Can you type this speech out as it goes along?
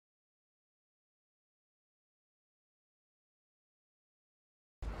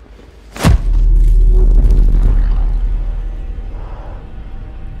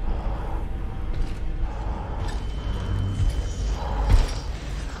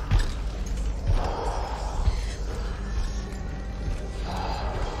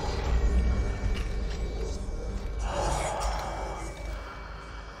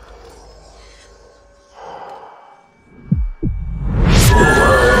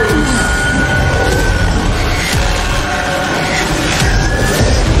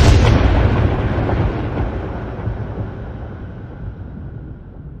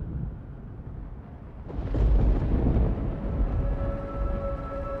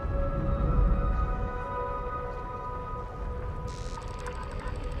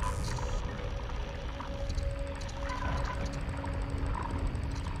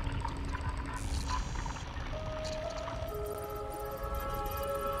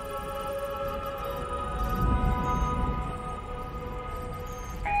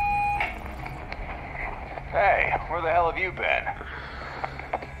you been?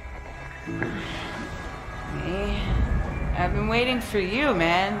 Me? I've been waiting for you,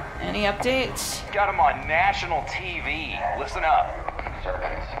 man. Any updates? Got him on national TV. Listen up.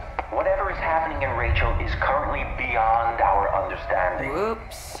 Servants, whatever is happening in Rachel is currently beyond our understanding.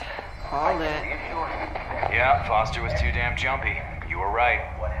 Whoops. Called it. Yeah, Foster was too damn jumpy. You were right.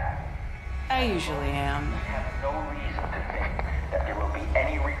 I usually am. We have no reason to think that there will be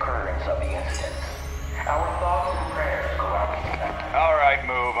any recurrence of the incident. Our thoughts and prayers go out to them. All right,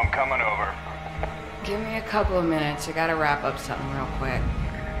 move. I'm coming over. Give me a couple of minutes. I gotta wrap up something real quick.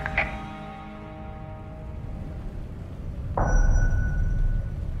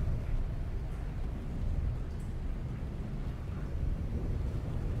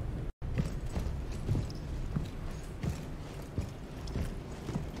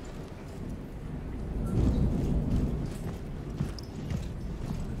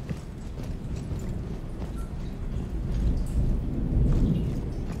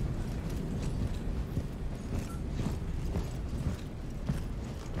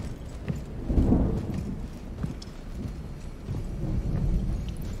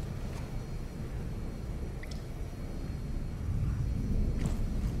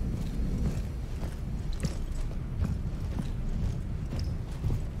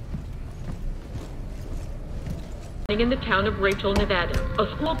 In the town of Rachel, Nevada, a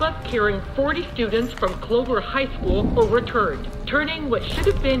school bus carrying 40 students from Clover High School overturned, turning what should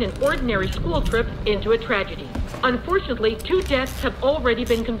have been an ordinary school trip into a tragedy. Unfortunately, 2 deaths have already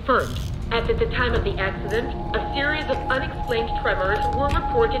been confirmed. At the time of the accident, a series of unexplained tremors were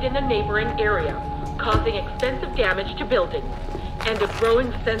reported in the neighboring area, causing extensive damage to buildings, and a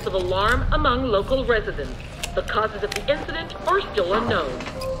growing sense of alarm among local residents. The causes of the incident are still unknown.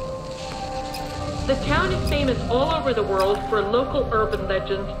 The town is famous all over the world for local urban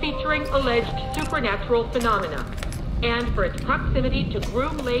legends featuring alleged supernatural phenomena, and for its proximity to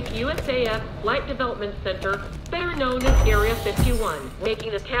Groom Lake USAF Flight Development Center, better known as Area 51,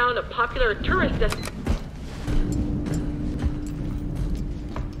 making the town a popular tourist destination.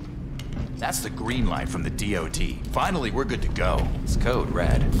 That's the green light from the DOD. Finally, we're good to go. It's code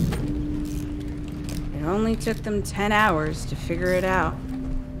red. It only took them 10 hours to figure it out.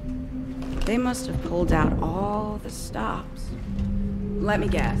 They must have pulled out all the stops. Let me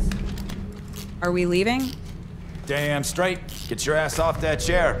guess. Are we leaving? Damn straight. Get your ass off that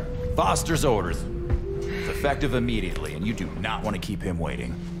chair. Foster's orders. It's effective immediately, and you do not want to keep him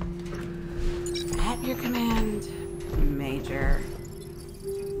waiting. At your command, Major.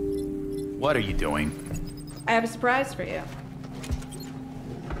 What are you doing? I have a surprise for you.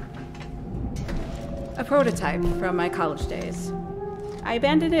 A prototype from my college days. I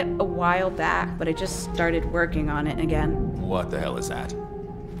abandoned it a while back, but I just started working on it again. What the hell is that?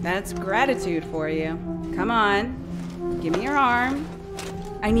 That's gratitude for you. Come on, give me your arm.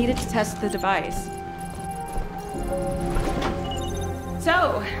 I needed to test the device.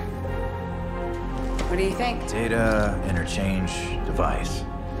 So, what do you think? Data interchange device.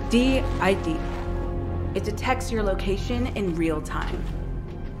 DID. It detects your location in real time.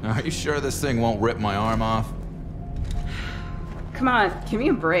 Are you sure this thing won't rip my arm off? Come on, give me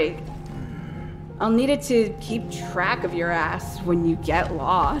a break. I'll need it to keep track of your ass when you get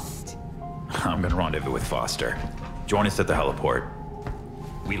lost. I'm gonna rendezvous with Foster. Join us at the heliport.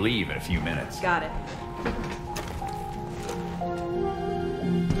 We leave in a few minutes. Got it.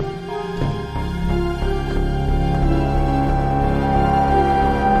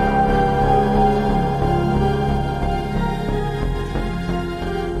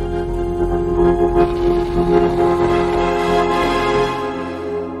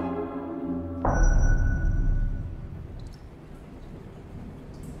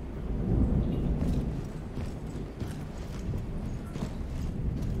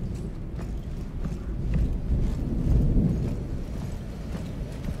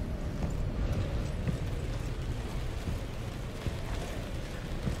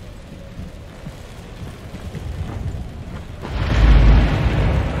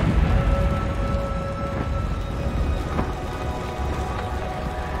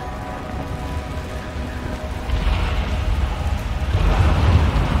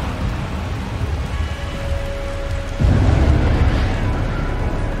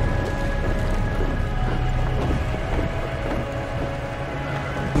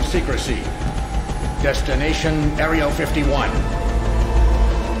 Secrecy. Destination Area 51.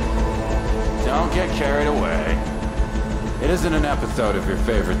 Don't get carried away. It isn't an episode of your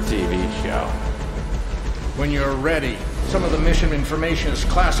favorite TV show. When you're ready. Some of the mission information is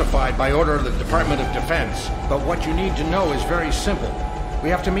classified by order of the Department of Defense. But what you need to know is very simple. We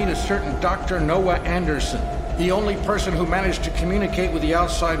have to meet a certain Dr. Noah Anderson. The only person who managed to communicate with the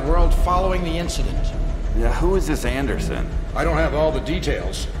outside world following the incident. Yeah, who is this Anderson? I don't have all the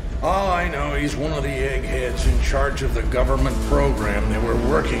details. All I know, he's one of the eggheads in charge of the government program they were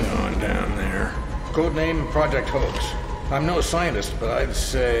working on down there. Codename Project Hoax. I'm no scientist, but I'd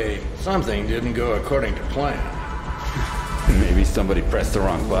say something didn't go according to plan. Maybe somebody pressed the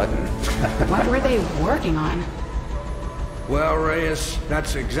wrong button. What were they working on? Well, Reyes,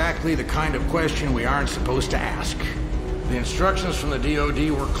 that's exactly the kind of question we aren't supposed to ask. The instructions from the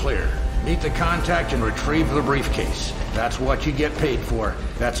DoD were clear. Meet the contact and retrieve the briefcase. That's what you get paid for.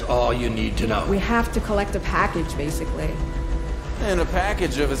 That's all you need to know. We have to collect a package, basically. And a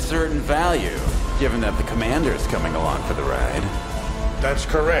package of a certain value, given that the commander's coming along for the ride. That's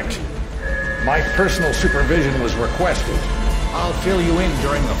correct. My personal supervision was requested. I'll fill you in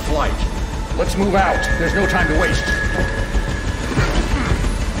during the flight. Let's move out. There's no time to waste.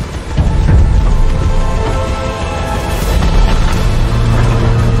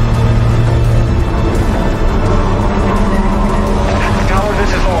 Tower,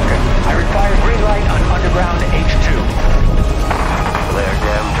 this is Vulcan. I require green light on underground H2. Flare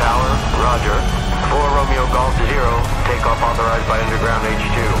Dam Tower, roger. 4 Romeo Golf 0, takeoff authorized by underground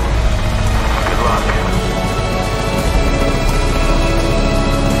H2. Good luck.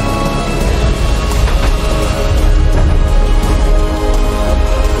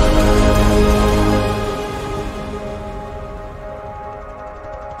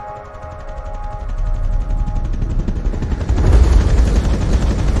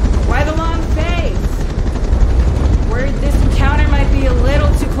 Why the long face? Worried this encounter might be a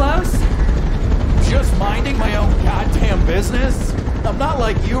little too close? Just minding my own goddamn business? I'm not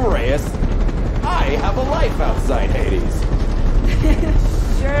like you, Reyes. I have a life outside Hades.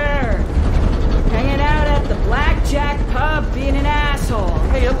 Sure. Hanging out at the Blackjack Pub being an asshole.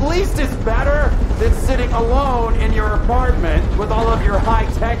 Hey, at least it's better than sitting alone in your apartment with all of your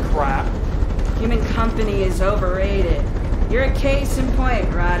high-tech crap. Human company is overrated. You're a case in point,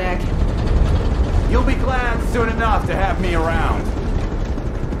 Rodek. You'll be glad soon enough to have me around.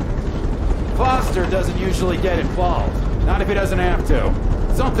 Foster doesn't usually get involved. Not if he doesn't have to.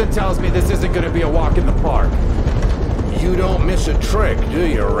 Something tells me this isn't gonna be a walk in the park. You don't miss a trick, do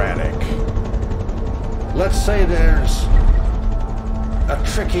you, Radek? Let's say there's a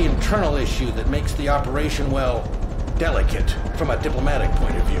tricky internal issue that makes the operation, well, delicate from a diplomatic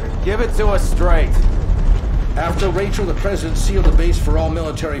point of view. Give it to us straight. After Rachel, the president sealed the base for all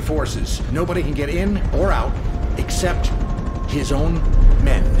military forces. Nobody can get in or out except his own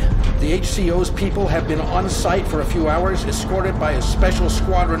men. The HCO's people have been on site for a few hours, escorted by a special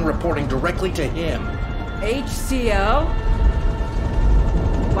squadron reporting directly to him. HCO?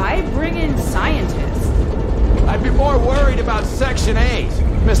 Why bring in scientists? I'd be more worried about Section 8.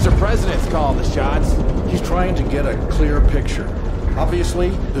 Mr. President's calling the shots. He's trying to get a clear picture. Obviously,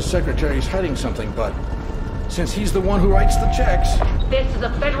 the secretary's hiding something, but since he's the one who writes the checks... This is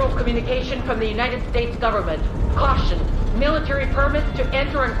a federal communication from the United States government. Caution. Military permits to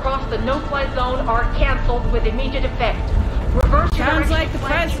enter and cross the no-fly zone are canceled with immediate effect. Reverse your Sounds direction like the of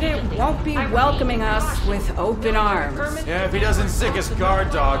flight president immediately. won't be I repeat, welcoming us caution. with open arms. Yeah, if he doesn't sick his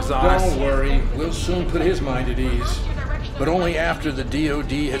guard dogs on us. Don't worry, we'll soon put his mind at ease. But only after the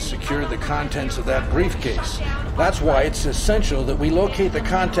DoD has secured the contents of that briefcase. That's why it's essential that we locate the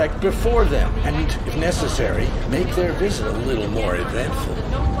contact before them, and, if necessary, make their visit a little more eventful. The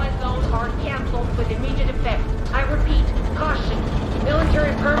no-fly zones are canceled with immediate effect. I repeat, caution.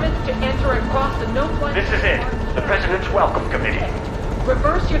 Military permits to enter and cross the no-fly This is it. The President's Welcome Committee.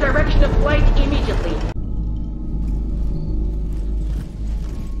 Reverse your direction of flight immediately.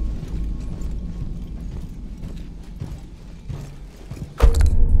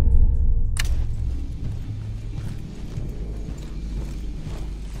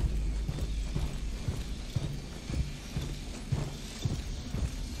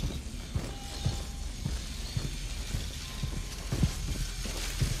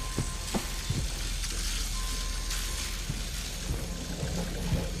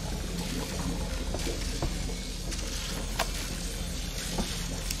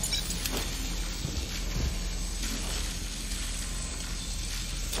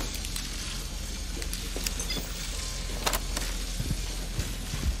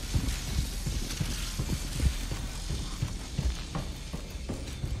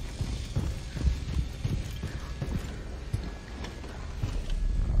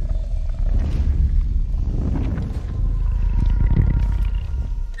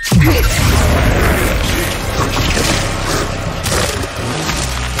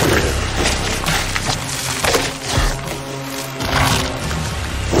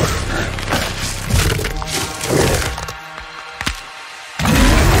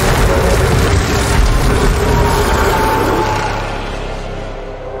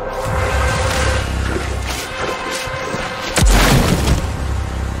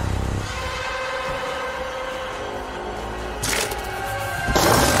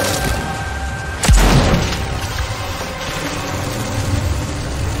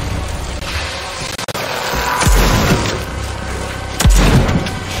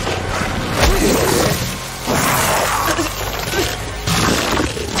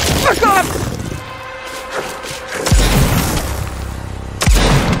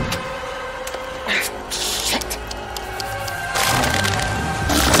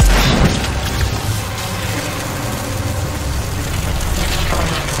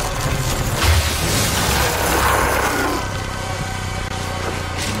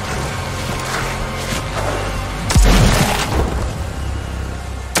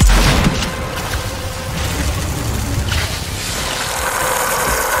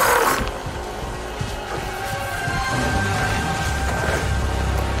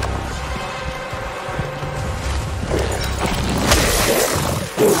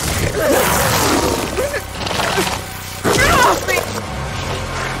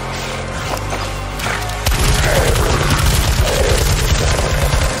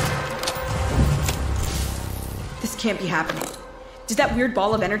 can't be happening. Did that weird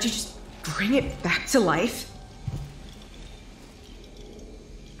ball of energy just bring it back to life?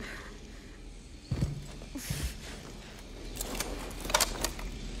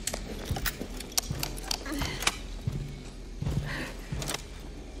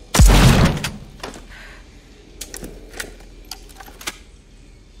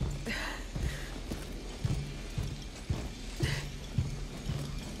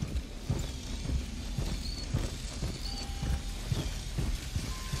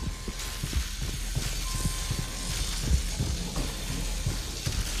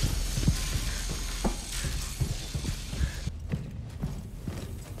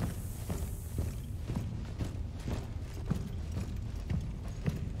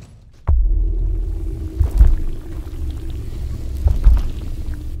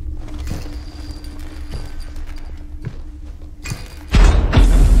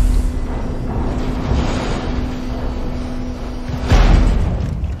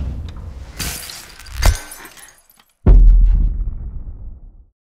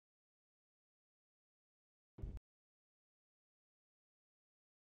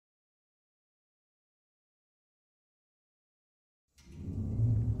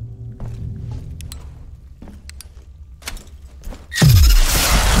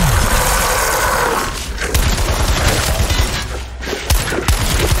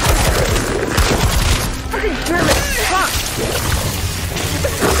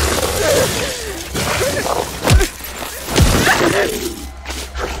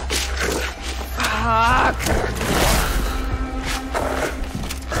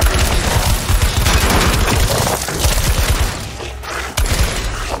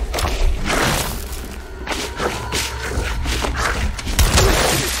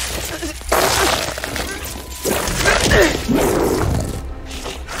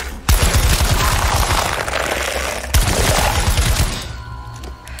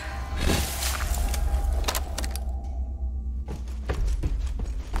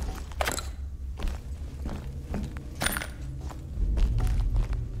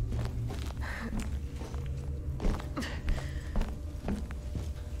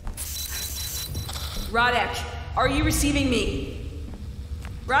 Radek, are you receiving me?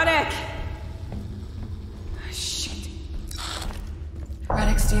 Radek! Shit.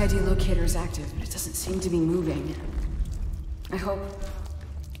 Radek's DID locator is active, but it doesn't seem to be moving. I hope...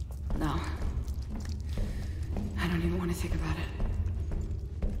 No. I don't even want to think about it.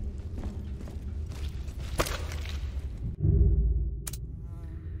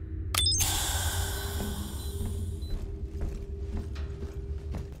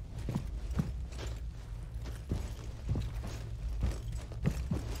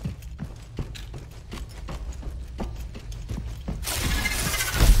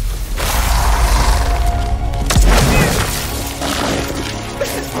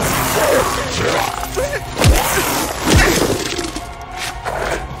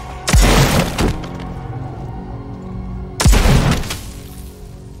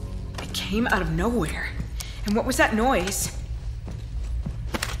 Came out of nowhere. And what was that noise?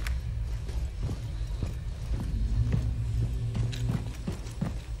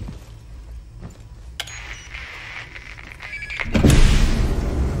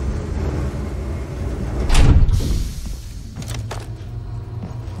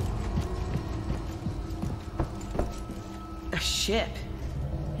 A ship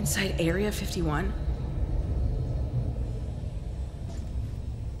inside Area 51?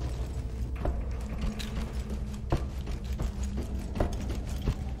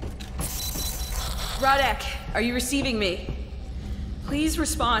 Radek, are you receiving me? Please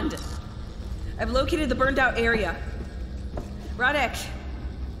respond. I've located the burned out area. Radek,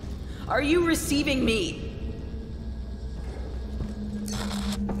 are you receiving me?